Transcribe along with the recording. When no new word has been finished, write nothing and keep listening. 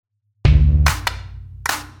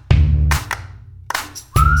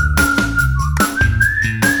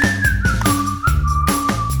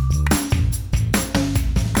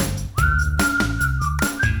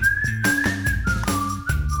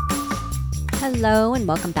Hello, and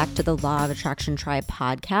welcome back to the Law of Attraction Tribe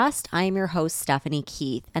podcast. I am your host, Stephanie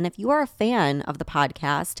Keith. And if you are a fan of the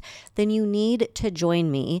podcast, then you need to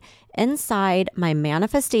join me inside my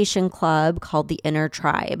manifestation club called the Inner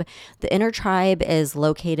Tribe. The Inner Tribe is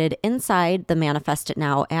located inside the Manifest It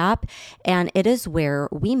Now app, and it is where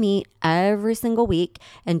we meet every single week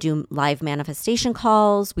and do live manifestation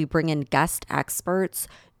calls. We bring in guest experts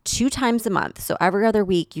 2 times a month. So every other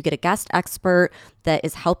week, you get a guest expert that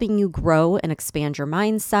is helping you grow and expand your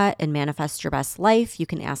mindset and manifest your best life. You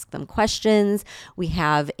can ask them questions. We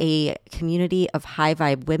have a community of high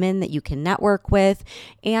vibe women that you can network with,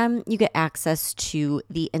 and you get access to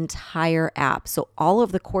the entire app. So all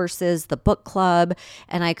of the courses, the book club,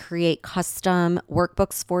 and I create custom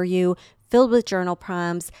workbooks for you filled with journal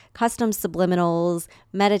prompts, custom subliminals,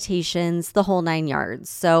 meditations, the whole 9 yards.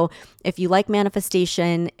 So if you like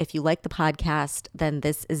manifestation, if you like the podcast, then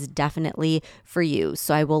this is definitely for you.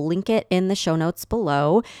 So I will link it in the show notes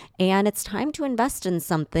below. And it's time to invest in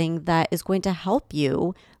something that is going to help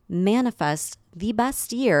you manifest the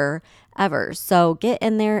best year ever. So get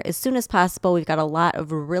in there as soon as possible. We've got a lot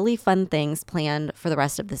of really fun things planned for the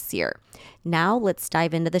rest of this year. Now let's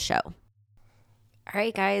dive into the show. All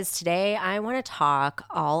right, guys, today I want to talk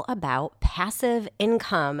all about passive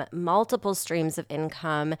income, multiple streams of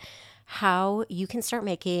income, how you can start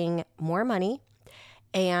making more money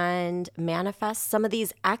and manifest some of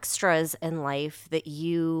these extras in life that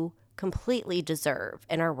you completely deserve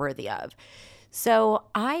and are worthy of. So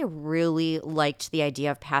I really liked the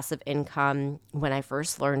idea of passive income when I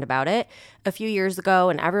first learned about it a few years ago,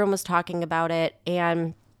 and everyone was talking about it.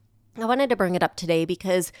 And I wanted to bring it up today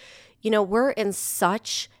because we're in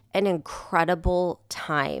such an incredible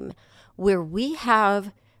time where we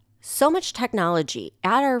have so much technology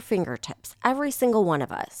at our fingertips, every single one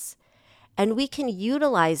of us, and we can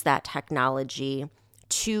utilize that technology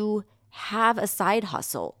to have a side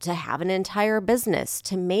hustle, to have an entire business,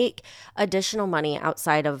 to make additional money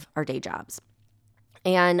outside of our day jobs.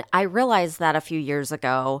 And I realized that a few years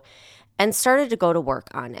ago and started to go to work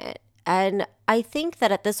on it. And I think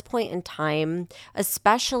that at this point in time,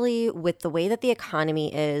 especially with the way that the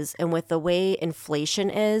economy is and with the way inflation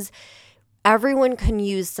is, everyone can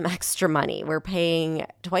use some extra money. We're paying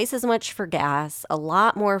twice as much for gas, a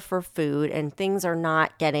lot more for food, and things are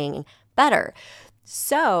not getting better.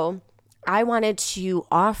 So I wanted to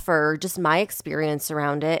offer just my experience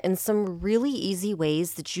around it and some really easy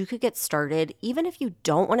ways that you could get started, even if you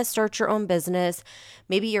don't want to start your own business.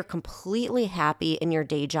 Maybe you're completely happy in your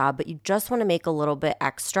day job, but you just want to make a little bit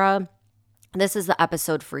extra. This is the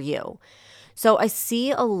episode for you. So I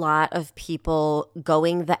see a lot of people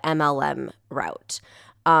going the MLM route,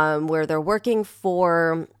 where they're working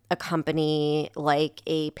for a company like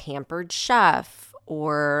a Pampered Chef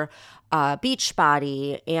or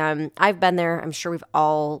Beachbody, and I've been there. I'm sure we've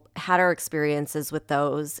all had our experiences with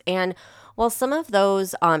those. And while some of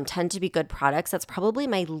those tend to be good products, that's probably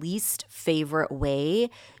my least favorite way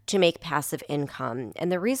to make passive income.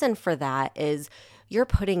 And the reason for that is you're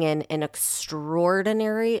putting in an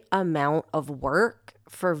extraordinary amount of work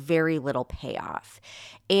for very little payoff.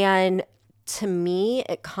 And to me,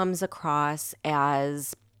 it comes across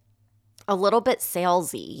as a little bit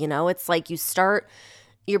salesy. It's like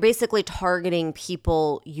you're basically targeting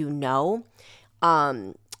people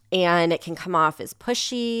and it can come off as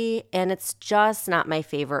pushy, and it's just not my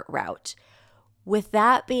favorite route. With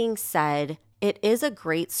that being said, it is a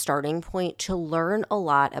great starting point to learn a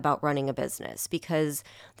lot about running a business because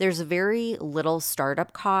there's very little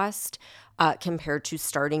startup cost compared to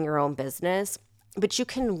starting your own business, but you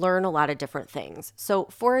can learn a lot of different things. So,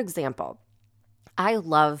 for example, I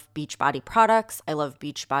love Beachbody products. I love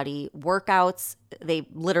Beachbody workouts. They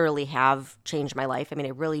literally have changed my life. I mean, I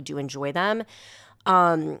really do enjoy them.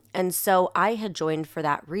 And so I had joined for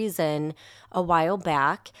that reason a while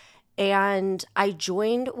back. And I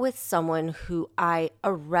joined with someone who I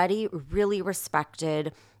already really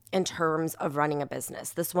respected in terms of running a business.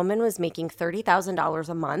 This woman was making $30,000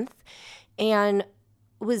 a month and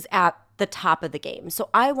was at the top of the game. So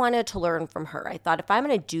I wanted to learn from her. I thought, if I'm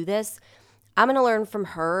going to do this, I'm going to learn from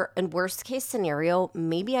her. And worst case scenario,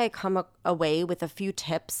 maybe I come away with a few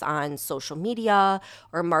tips on social media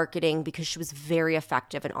or marketing, because she was very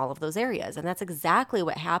effective in all of those areas. And that's exactly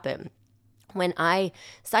what happened. When I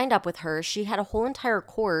signed up with her, she had a whole entire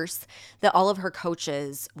course that all of her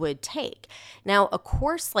coaches would take. Now, a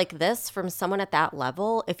course like this from someone at that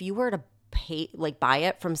level, if you were to buy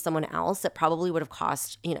it from someone else, it probably would have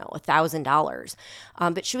cost, $1,000.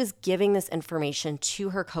 But she was giving this information to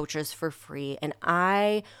her coaches for free. And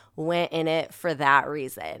I went in it for that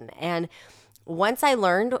reason. And once I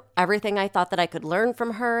learned everything I thought that I could learn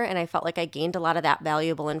from her, and I felt like I gained a lot of that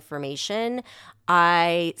valuable information,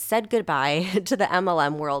 I said goodbye to the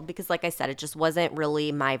MLM world because, like I said, it just wasn't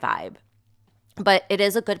really my vibe. But it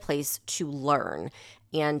is a good place to learn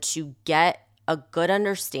and to get a good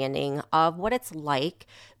understanding of what it's like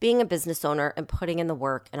being a business owner and putting in the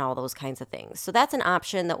work and all those kinds of things. So that's an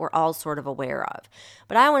option that we're all sort of aware of.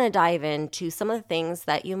 But I want to dive into some of the things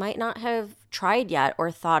that you might not have tried yet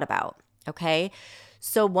or thought about, okay?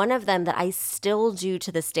 So one of them that I still do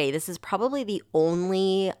to this day, this is probably the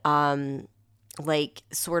only like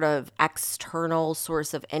sort of external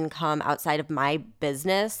source of income outside of my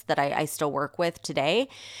business that I still work with today.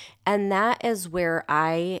 And that is where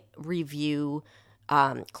I review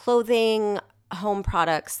clothing, home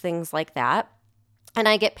products, things like that. And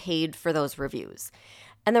I get paid for those reviews.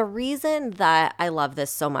 And the reason that I love this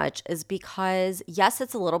so much is because, yes,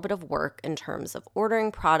 it's a little bit of work in terms of ordering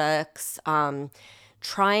products,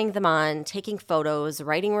 trying them on, taking photos,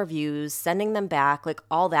 writing reviews, sending them back, like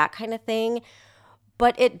all that kind of thing.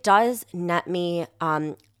 But it does net me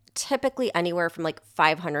typically anywhere from like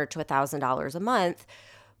 $500 to $1,000 a month,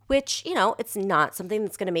 which, it's not something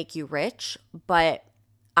that's going to make you rich, but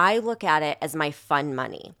I look at it as my fun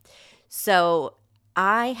money. So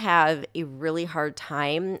I have a really hard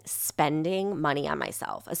time spending money on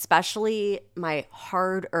myself, especially my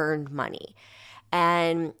hard-earned money.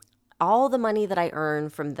 And all the money that I earn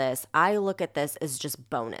from this, I look at this as just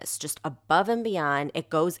bonus, just above and beyond. It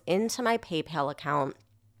goes into my PayPal account.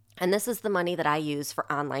 And this is the money that I use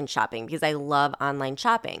for online shopping because I love online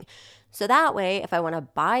shopping. So that way, if I want to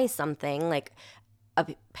buy something like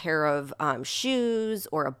a pair of shoes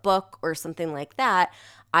or a book or something like that,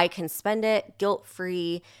 I can spend it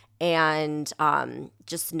guilt-free and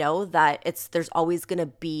just know that there's always going to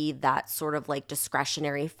be that sort of like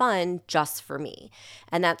discretionary fund just for me.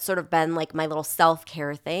 And that's sort of been like my little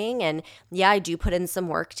self-care thing. And yeah, I do put in some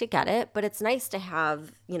work to get it, but it's nice to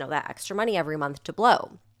have, that extra money every month to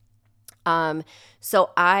blow.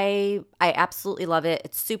 So I absolutely love it.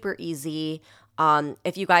 It's super easy.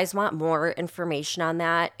 If you guys want more information on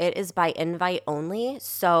that, it is by invite only.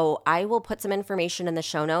 So I will put some information in the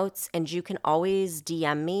show notes, and you can always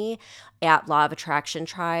DM me at Law of Attraction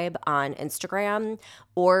Tribe on Instagram,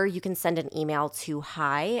 or you can send an email to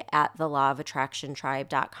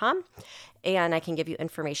hi@theLawOfAttractionTribe.com. And I can give you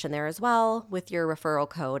information there as well with your referral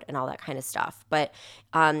code and all that kind of stuff. But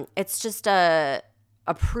it's just a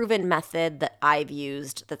proven method that I've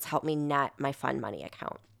used that's helped me net my fun money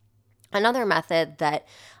account. Another method that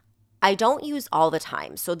I don't use all the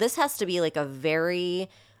time, so this has to be like a very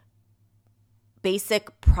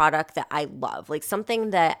basic product that I love, like something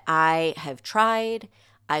that I have tried,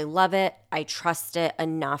 I love it, I trust it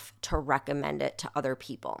enough to recommend it to other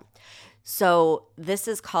people. So this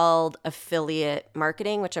is called affiliate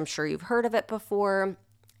marketing, which I'm sure you've heard of it before.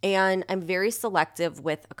 And I'm very selective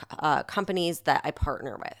with companies that I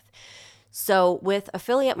partner with. So with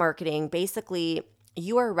affiliate marketing, basically,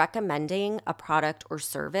 you are recommending a product or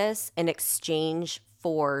service in exchange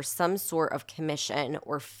for some sort of commission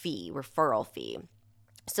or fee, referral fee.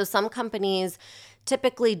 So some companies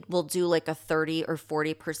typically will do like a 30 or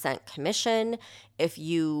 40% commission. If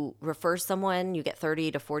you refer someone, you get 30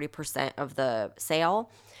 to 40% of the sale.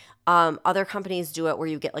 Other companies do it where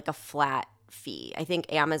you get like a flat fee. I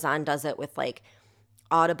think Amazon does it with like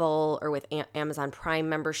Audible or with Amazon Prime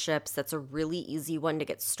memberships. That's a really easy one to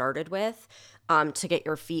get started with to get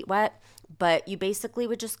your feet wet. But you basically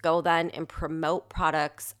would just go then and promote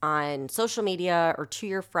products on social media or to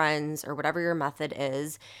your friends or whatever your method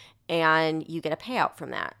is, and you get a payout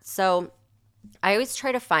from that. So I always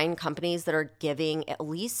try to find companies that are giving at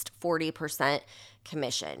least 40%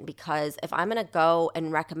 commission, because if I'm going to go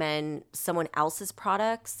and recommend someone else's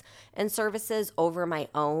products and services over my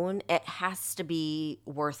own, it has to be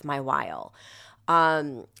worth my while.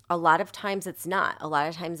 A lot of times it's not. A lot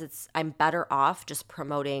of times I'm better off just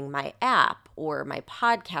promoting my app or my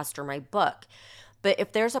podcast or my book. But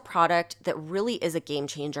if there's a product that really is a game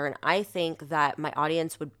changer and I think that my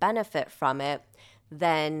audience would benefit from it,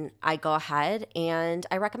 then I go ahead and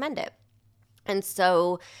I recommend it. And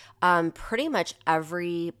so pretty much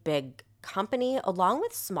every big company, along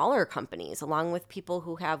with smaller companies, along with people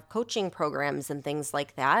who have coaching programs and things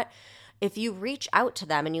like that, if you reach out to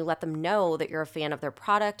them and you let them know that you're a fan of their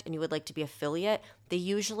product and you would like to be affiliate, they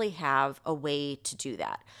usually have a way to do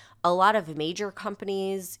that. A lot of major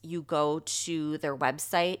companies, you go to their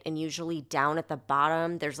website and usually down at the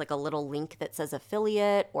bottom, there's like a little link that says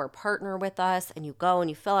affiliate or partner with us, and you go and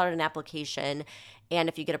you fill out an application. And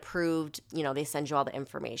if you get approved, they send you all the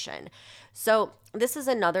information. So this is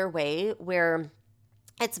another way where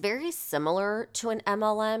It's very similar to an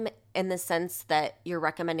MLM in the sense that you're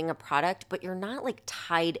recommending a product, but you're not like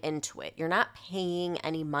tied into it. You're not paying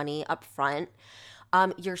any money up front.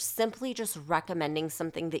 You're simply just recommending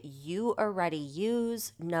something that you already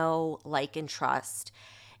use, know, like, and trust.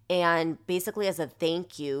 And basically, as a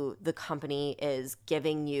thank you, the company is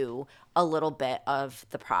giving you a little bit of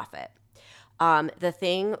the profit. The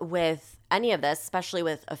thing with any of this, especially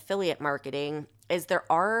with affiliate marketing, is there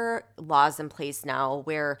are laws in place now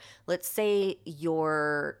where, let's say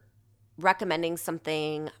you're recommending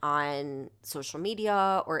something on social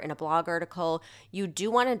media or in a blog article, you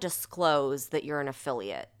do want to disclose that you're an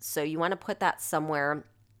affiliate. So you want to put that somewhere,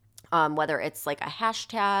 whether it's like a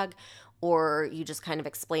hashtag or you just kind of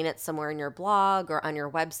explain it somewhere in your blog or on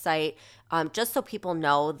your website, just so people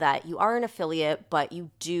know that you are an affiliate, but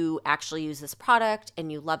you do actually use this product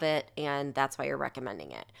and you love it, and that's why you're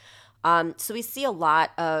recommending it. So we see a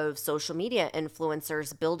lot of social media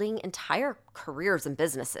influencers building entire careers and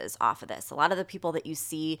businesses off of this. A lot of the people that you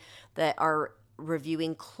see that are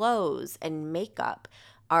reviewing clothes and makeup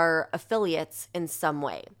are affiliates in some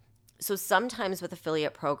way. So sometimes with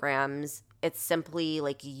affiliate programs, it's simply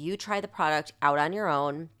like you try the product out on your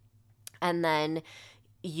own, and then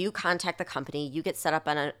you contact the company, you get set up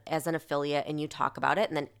as an affiliate, and you talk about it.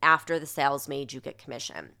 And then after the sale's made, you get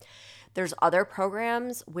commission. There's other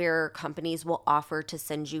programs where companies will offer to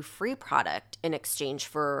send you free product in exchange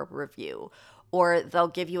for a review, or they'll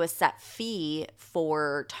give you a set fee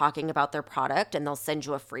for talking about their product and they'll send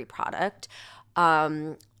you a free product.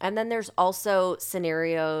 And then there's also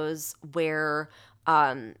scenarios where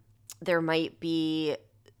there might be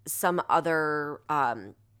some other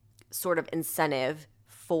sort of incentive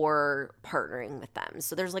for partnering with them.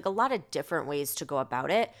 So there's like a lot of different ways to go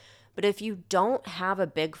about it. But if you don't have a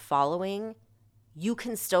big following, you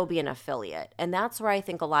can still be an affiliate. And that's where I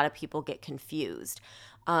think a lot of people get confused.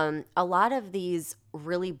 A lot of these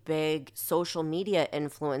really big social media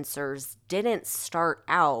influencers didn't start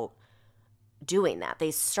out doing that.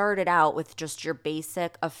 They started out with just your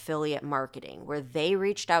basic affiliate marketing, where they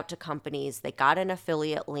reached out to companies, they got an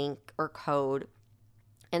affiliate link or code,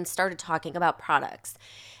 and started talking about products.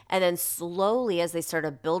 And then slowly, as they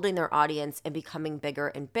started building their audience and becoming bigger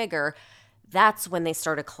and bigger, that's when they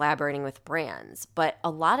started collaborating with brands. But a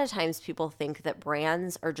lot of times people think that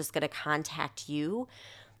brands are just going to contact you.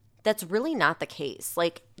 That's really not the case.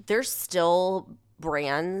 Like, there's still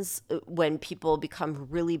brands, when people become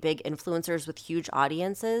really big influencers with huge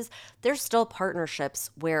audiences, there's still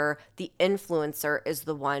partnerships where the influencer is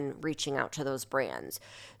the one reaching out to those brands.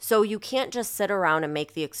 So you can't just sit around and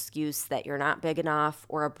make the excuse that you're not big enough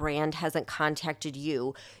or a brand hasn't contacted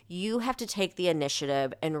you. You have to take the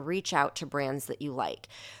initiative and reach out to brands that you like.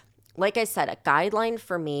 Like I said, a guideline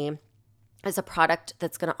for me is a product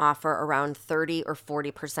that's going to offer around 30 or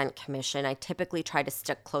 40% commission. I typically try to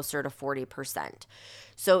stick closer to 40%.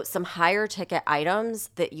 So some higher ticket items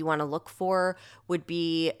that you want to look for would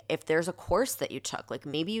be if there's a course that you took, like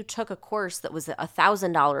maybe you took a course that was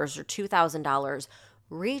 $1,000 or $2,000,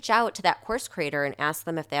 reach out to that course creator and ask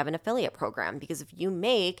them if they have an affiliate program. Because if you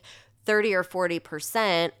make 30 or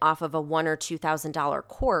 40% off of a $1,000 or $2,000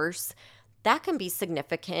 course, that can be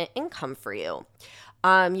significant income for you.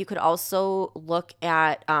 You could also look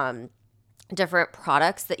at different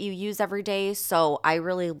products that you use every day. So I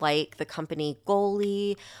really like the company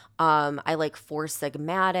Goalie. I like Four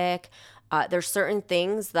Sigmatic. There's certain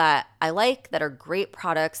things that I like that are great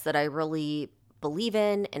products that I really believe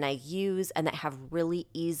in and I use, and that have really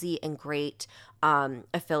easy and great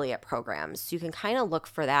affiliate programs. So you can kind of look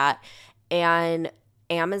for that. And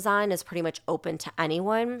Amazon is pretty much open to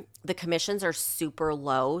anyone. The commissions are super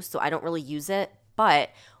low, so I don't really use it. But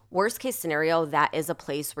worst case scenario, that is a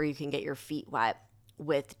place where you can get your feet wet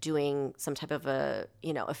with doing some type of a,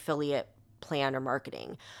 affiliate plan or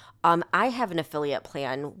marketing. I have an affiliate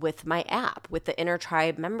plan with my app, with the Inner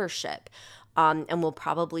Tribe membership. And we'll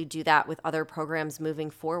probably do that with other programs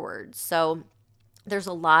moving forward. So there's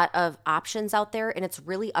a lot of options out there, and it's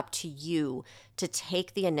really up to you to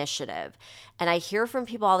take the initiative. And I hear from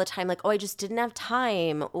people all the time like, oh, I just didn't have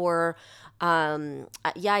time, or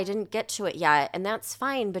I didn't get to it yet. And that's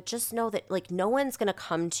fine. But just know that like no one's going to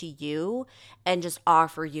come to you and just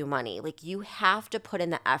offer you money. Like, you have to put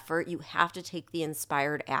in the effort. You have to take the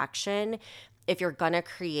inspired action if you're going to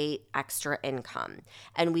create extra income.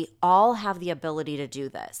 And we all have the ability to do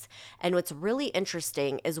this. And what's really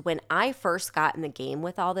interesting is when I first got in the game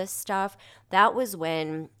with all this stuff, that was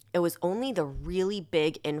when it was only the really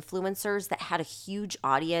big influencers that had a huge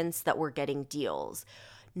audience that were getting deals.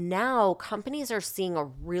 Now, companies are seeing a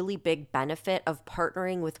really big benefit of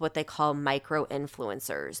partnering with what they call micro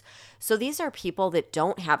influencers. So these are people that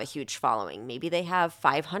don't have a huge following. Maybe they have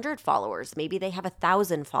 500 followers, maybe they have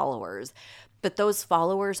 1,000 followers, but those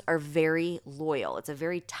followers are very loyal. It's a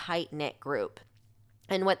very tight knit group.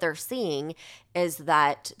 And what they're seeing is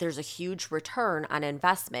that there's a huge return on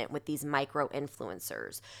investment with these micro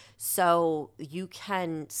influencers. So you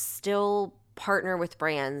can still partner with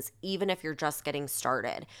brands even if you're just getting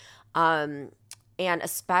started. And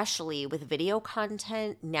especially with video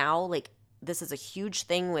content now, like this is a huge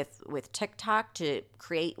thing with TikTok to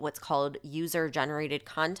create what's called user generated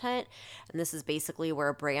content. And this is basically where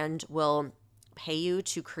a brand will pay you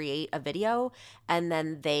to create a video and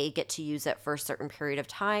then they get to use it for a certain period of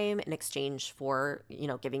time in exchange for,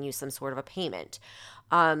 giving you some sort of a payment.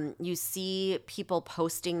 You see people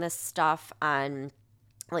posting this stuff on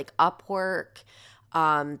like Upwork.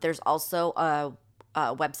 There's also a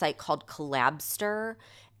website called Collabster.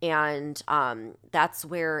 And that's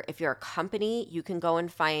where if you're a company, you can go and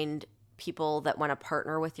find people that want to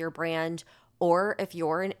partner with your brand. Or if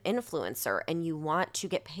you're an influencer and you want to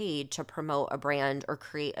get paid to promote a brand or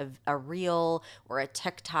create a reel or a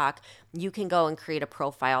TikTok, you can go and create a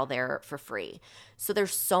profile there for free. So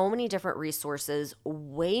there's so many different resources,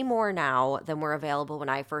 way more now than were available when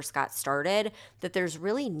I first got started, that there's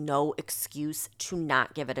really no excuse to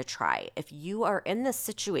not give it a try. If you are in this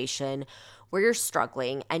situation where you're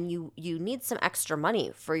struggling and you need some extra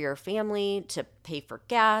money for your family to pay for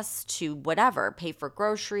gas, to whatever, pay for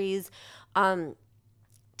groceries,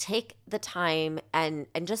 take the time and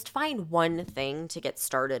just find one thing to get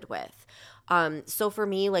started with. So for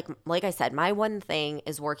me, like I said, my one thing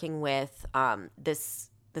is working with this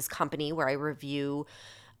company where I review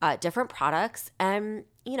different products, and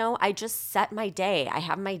I just set my day. I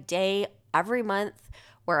have my day every month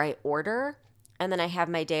where I order. And then I have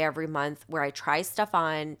my day every month where I try stuff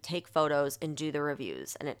on, take photos, and do the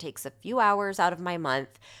reviews. And it takes a few hours out of my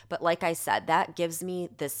month. But like I said, that gives me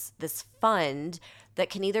this fund that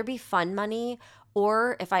can either be fun money,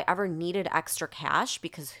 or if I ever needed extra cash,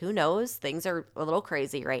 because who knows, things are a little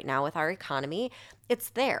crazy right now with our economy, it's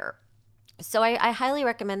there. So I highly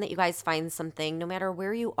recommend that you guys find something, no matter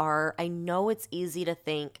where you are. I know it's easy to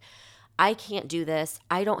think, I can't do this.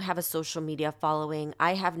 I don't have a social media following.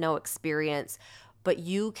 I have no experience, but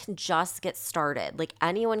you can just get started. Like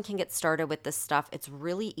anyone can get started with this stuff. It's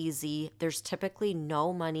really easy. There's typically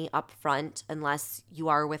no money up front unless you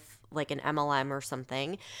are with like an MLM or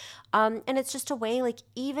something. And it's just a way, like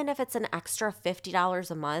even if it's an extra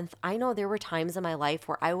 $50 a month, I know there were times in my life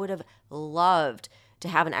where I would have loved to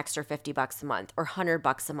have an extra $50 a month or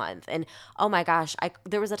 $100 a month. And oh my gosh,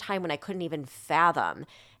 there was a time when I couldn't even fathom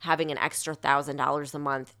having an extra $1,000 a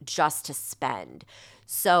month just to spend.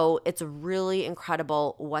 So it's really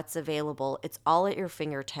incredible what's available. It's all at your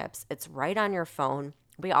fingertips. It's right on your phone.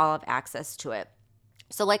 We all have access to it.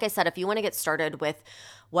 So like I said, if you want to get started with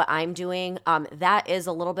what I'm doing, that is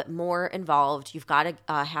a little bit more involved. You've got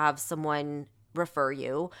to have someone refer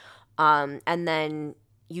you. And then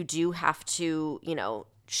you do have to,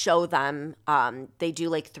 show them. They do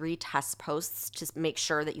like 3 test posts to make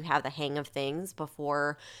sure that you have the hang of things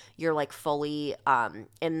before you're like fully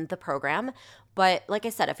in the program. But like I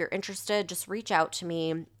said, if you're interested, just reach out to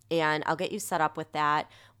me and I'll get you set up with that.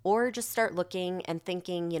 Or just start looking and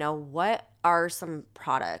thinking, what are some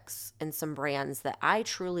products and some brands that I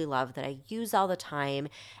truly love, that I use all the time,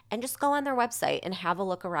 and just go on their website and have a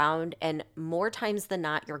look around. And more times than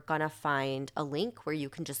not, you're going to find a link where you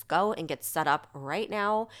can just go and get set up right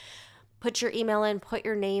now. Put your email in, put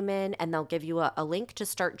your name in, and they'll give you a link to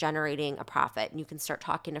start generating a profit. And you can start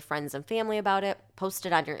talking to friends and family about it, post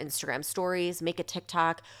it on your Instagram stories, make a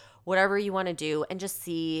TikTok, whatever you want to do, and just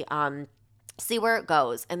see where it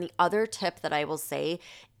goes. And the other tip that I will say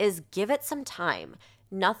is give it some time.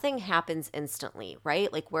 Nothing happens instantly,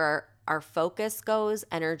 right? Like where our focus goes,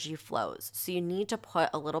 energy flows. So you need to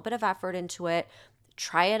put a little bit of effort into it.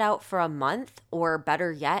 Try it out for a month, or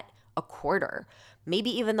better yet, a quarter,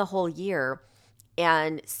 maybe even the whole year,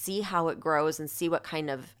 and see how it grows and see what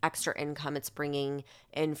kind of extra income it's bringing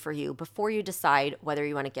in for you before you decide whether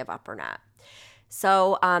you want to give up or not.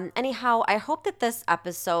 So anyhow, I hope that this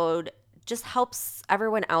episode just helps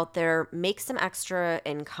everyone out there make some extra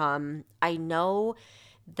income. I know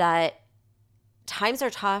that times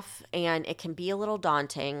are tough and it can be a little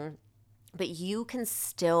daunting, but you can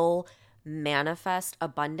still manifest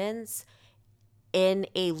abundance in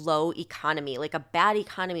a low economy, like a bad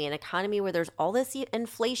economy, an economy where there's all this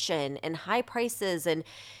inflation and high prices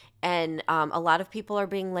and a lot of people are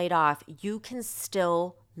being laid off. You can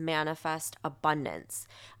still manifest abundance.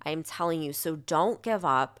 I am telling you, so don't give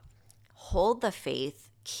up. Hold the faith.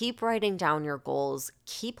 Keep writing down your goals,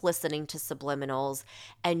 keep listening to subliminals,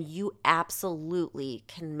 and you absolutely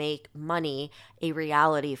can make money a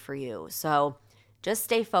reality for you. So just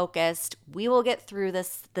stay focused. We will get through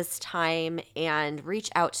this time, and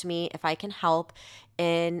reach out to me if I can help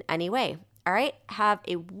in any way. All right, have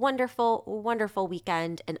a wonderful, wonderful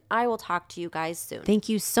weekend, and I will talk to you guys soon. Thank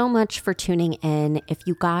you so much for tuning in. If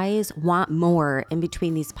you guys want more in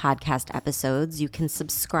between these podcast episodes, you can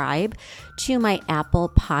subscribe to my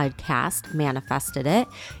Apple Podcast, Manifested It.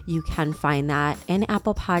 You can find that in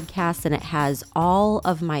Apple Podcasts, and it has all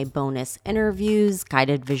of my bonus interviews,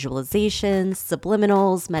 guided visualizations,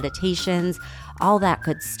 subliminals, meditations, all that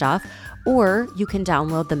good stuff. Or you can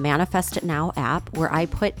download the Manifest It Now app, where I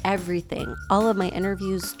put everything, all of my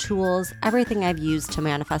interviews, tools, everything I've used to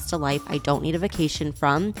manifest a life I don't need a vacation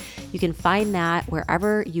from. You can find that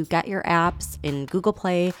wherever you get your apps, in Google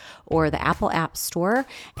Play or the Apple App Store.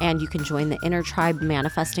 And you can join the Inner Tribe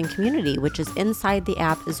Manifesting community, which is inside the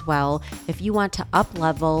app as well, if you want to up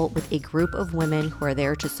level with a group of women who are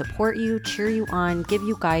there to support you, cheer you on, give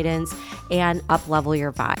you guidance, and up level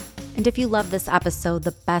your vibe. And if you love this episode,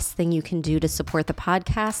 the best thing you can do to support the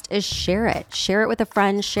podcast is share it. Share it with a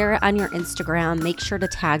friend, share it on your Instagram. Make sure to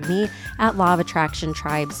tag me at Law of Attraction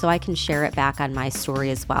Tribe so I can share it back on my story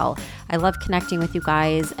as well. I love connecting with you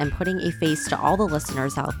guys and putting a face to all the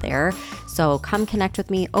listeners out there. So come connect with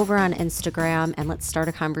me over on Instagram and let's start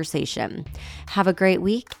a conversation. Have a great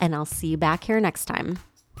week, and I'll see you back here next time.